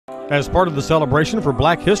As part of the celebration for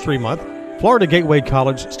Black History Month, Florida Gateway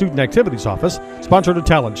College Student Activities Office sponsored a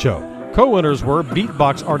talent show. Co-winners were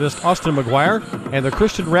beatbox artist Austin McGuire and the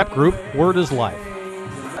Christian rap group Word is Life.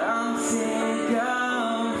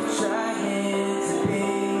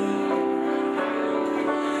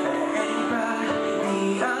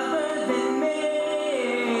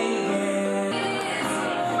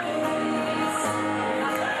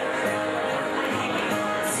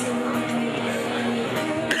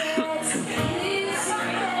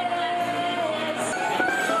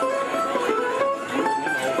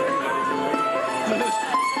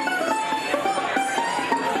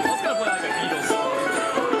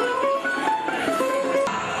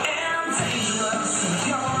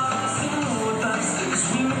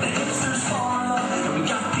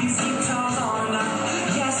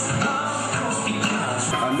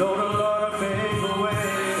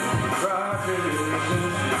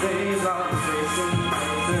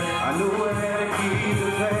 I knew I had to keep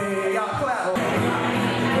the pain. Y'all clap.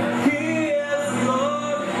 He is the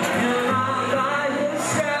Lord, and my life is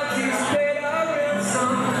strapped. He's paid our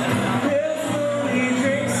ransom. His blood, he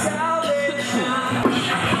drinks salvation.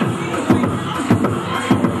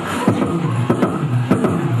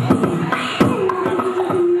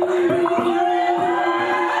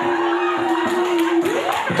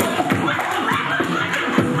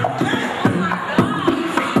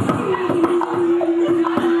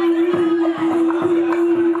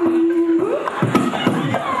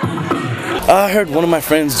 I heard one of my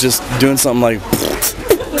friends just doing something like,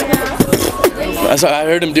 I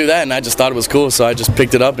heard him do that and I just thought it was cool, so I just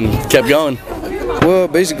picked it up and kept going. Well,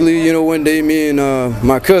 basically, you know, one day me and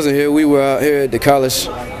my cousin here, we were out here at the college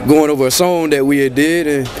going over a song that we had did,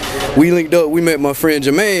 and we linked up. We met my friend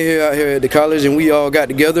Jermaine here out here at the college, and we all got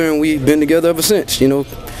together, and we've been together ever since, you know,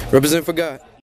 represent for God.